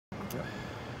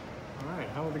All right,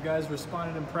 how have the guys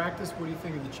responded in practice? What do you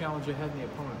think of the challenge ahead and the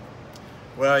opponent?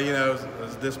 Well, it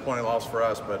was a disappointing loss for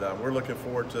us, but we're looking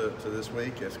forward to this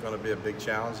week. It's going to be a big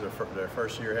challenge. Their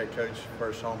first-year head coach,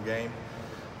 first home game.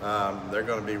 They're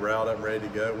going to be riled up and ready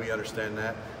to go. We understand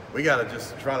that. We got to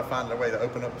just try to find a way to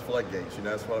open up the floodgates.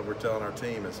 That's what we're telling our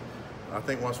team is. I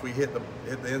think once we hit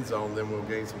the end zone, then we'll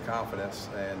gain some confidence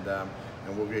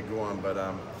and we'll get going. But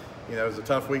it was a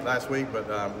tough week last week, but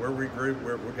we're regrouped.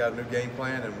 We've got a new game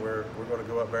plan, and we're going to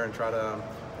go up there and try to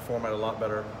perform at a lot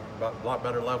better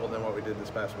level than what we did this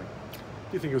past week. Do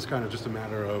you think it was kind of just a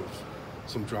matter of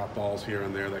some drop balls here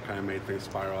and there that kind of made things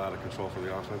spiral out of control for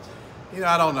the offense?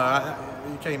 I don't know.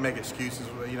 You can't make excuses.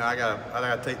 I got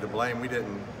to take the blame. We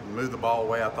didn't move the ball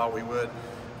away I thought we would.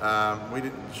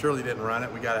 We surely didn't run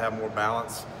it. We got to have more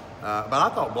balance. But I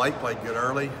thought Blake played good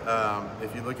early.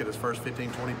 If you look at his first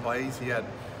 15, 20 plays, he had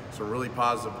some really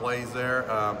positive plays there.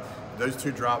 Those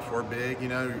two drops were big.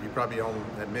 You're probably on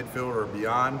at midfield or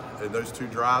beyond. Those two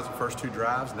drives, the first two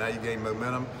drives, now you gain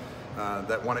momentum.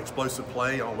 That one explosive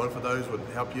play on both of those would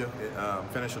help you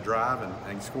finish a drive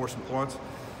and score some points.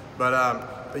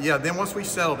 But yeah, then once we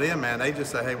settled in, man, they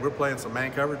just said, hey, we're playing some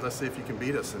man coverage. Let's see if you can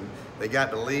beat us. And they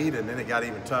got the lead, and then it got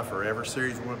even tougher. Every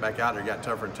series we went back out there, it got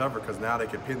tougher and tougher because now they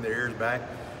could pin their ears back,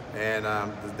 and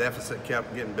the deficit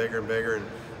kept getting bigger and bigger. And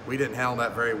we didn't handle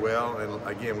that very well, and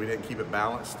again, we didn't keep it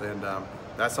balanced, and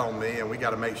that's on me, and we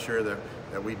got to make sure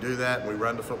that we do that, and we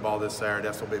run the football this Saturday.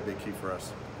 That's going to be a big key for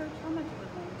us. Coach, how much of the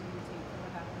blame do you take for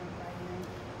what happened on Friday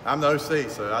night? I'm the OC,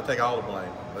 so I take all the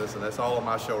blame. Listen, that's all on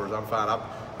my shoulders. I'm fine.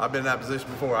 I've been in that position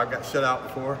before. I got shut out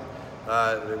before.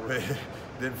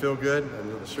 Didn't feel good,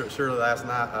 and surely last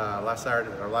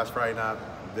Friday night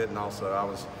didn't also. I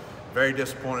was very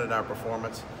disappointed in our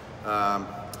performance.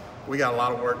 We got a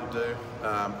lot of work to do.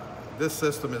 This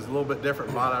system is a little bit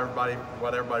different from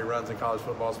what everybody runs in college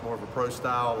football. It's more of a pro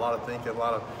style, a lot of thinking, a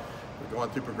lot of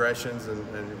going through progressions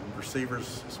and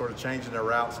receivers sort of changing their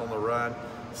routes on the run.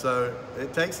 So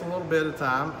it takes a little bit of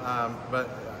time, but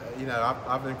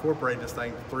I've incorporated this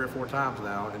thing 3 or 4 times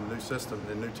now in new systems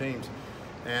and new teams,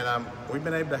 and we've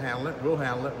been able to handle it. We'll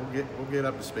handle it. We'll get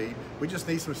up to speed. We just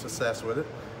need some success with it.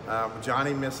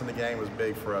 Johnny missing the game was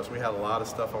big for us. We had a lot of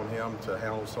stuff on him to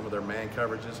handle some of their man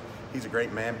coverages. He's a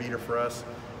great man beater for us,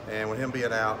 and with him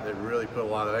being out, it really put a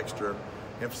lot of extra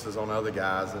emphasis on other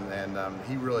guys, and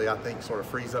he really, I think, sort of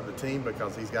frees up the team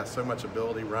because he's got so much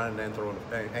ability running and throwing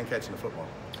and catching the football.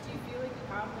 Do you feel like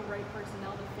you have the right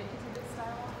personnel to fit into this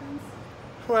style offense?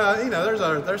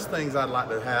 Well, there's things I'd like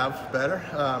to have better.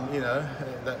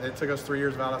 It took us 3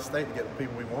 years of out of state to get the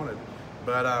people we wanted.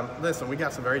 But listen, we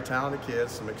got some very talented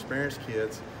kids, some experienced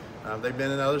kids. They've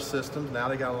been in other systems. Now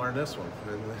they got to learn this one.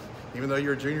 And even though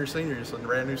you're a junior, senior, it's a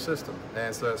brand new system,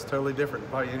 and so it's totally different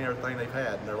than probably any other thing they've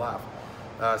had in their life.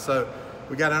 So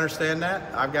we got to understand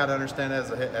that. I've got to understand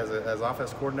as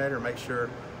offense coordinator and make sure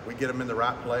we get them in the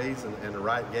right plays and the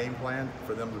right game plan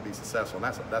for them to be successful.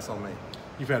 And that's on me.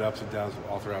 You've had ups and downs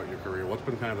all throughout your career. What's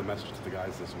been kind of the message to the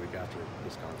guys this week after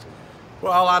Wisconsin?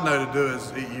 Well, all I know to do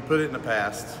is you put it in the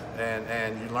past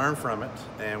and you learn from it,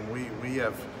 and we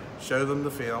have showed them the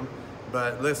film.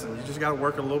 But listen, you just got to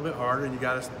work a little bit harder, and you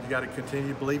got to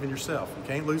continue to believe in yourself. You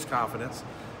can't lose confidence.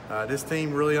 This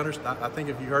team really understands. I think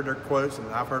if you heard their quotes, and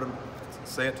I've heard them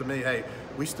say it to me, hey,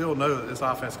 we still know that this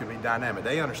offense can be dynamic.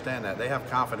 They understand that. They have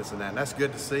confidence in that, and that's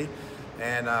good to see.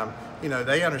 And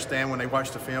they understand when they watch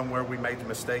the film where we made the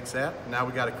mistakes at. Now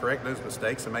we got to correct those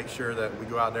mistakes and make sure that we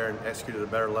go out there and execute at a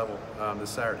better level this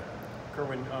Saturday.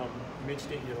 Kerwin, Mitch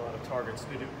didn't get a lot of targets.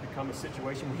 Did it become a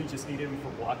situation where you just needed him for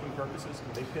blocking purposes?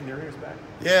 Did they pin their ears back?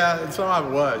 Yeah, and some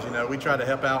of it was. We tried to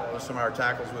help out with some of our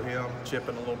tackles with him,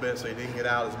 chipping a little bit so he didn't get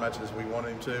out as much as we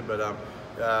wanted him to. But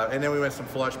and then we went some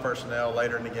flush personnel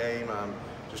later in the game,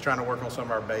 just trying to work on some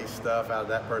of our base stuff out of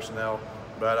that personnel.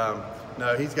 But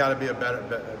no, he's got to be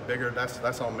bigger.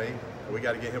 That's on me. We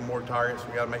got to get him more targets.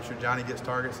 We got to make sure Johnny gets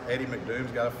targets. Eddie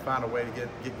McDoom's got to find a way to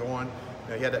get going.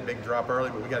 He had that big drop early,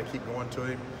 but we got to keep going to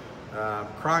him.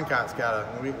 Croncott's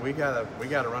we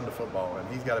got to run the football, and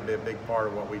he's got to be a big part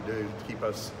of what we do to keep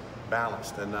us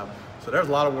balanced. And so there's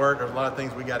a lot of work. There's a lot of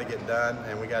things we got to get done,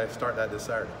 and we got to start that this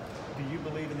Saturday. Do you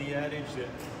believe in the adage that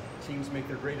teams make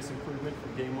their greatest improvement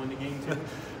from game 1 to game 2?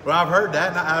 Well, I've heard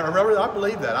that, and I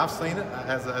believe that. I've seen it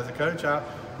as a coach.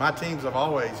 My teams have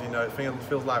always, it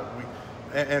feels like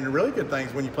and really good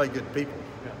things when you play good people.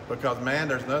 Yeah. Because, man,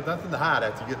 there's nothing to hide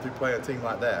after you get through playing a team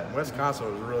like that. And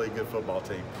Wisconsin was a really good football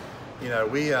team.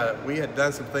 We had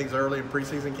done some things early in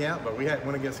preseason camp, but we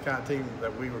went against the kind of team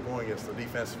that we were going against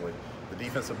defensively. The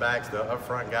defensive backs, the up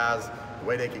front guys, the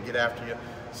way they could get after you.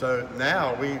 So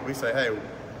now we say, hey,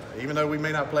 even though we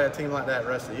may not play a team like that the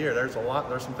rest of the year, there's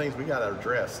some things we got to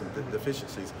address, some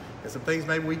deficiencies, and some things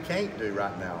maybe we can't do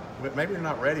right now. Maybe we're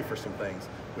not ready for some things.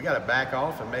 We got to back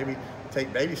off and maybe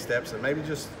take baby steps and maybe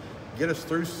just get us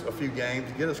through a few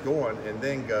games, get us going, and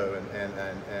then go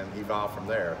and evolve from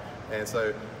there. And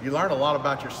so you learn a lot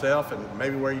about yourself and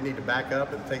maybe where you need to back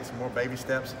up and take some more baby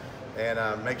steps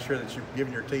and make sure that you're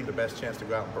giving your team the best chance to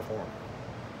go out and perform.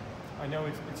 I know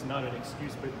it's not an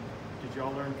excuse, but did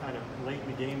y'all learn kind of late in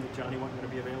the game that Johnny wasn't going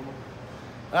to be available?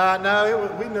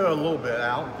 No, we knew a little bit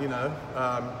out,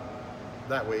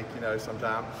 that week,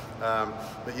 sometime.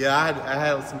 But yeah, I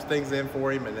had some things in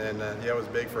for him, and yeah, it was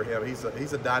big for him.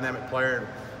 He's a dynamic player,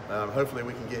 and hopefully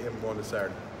we can get him going this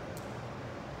Saturday.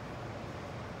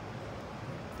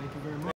 Thank you very much.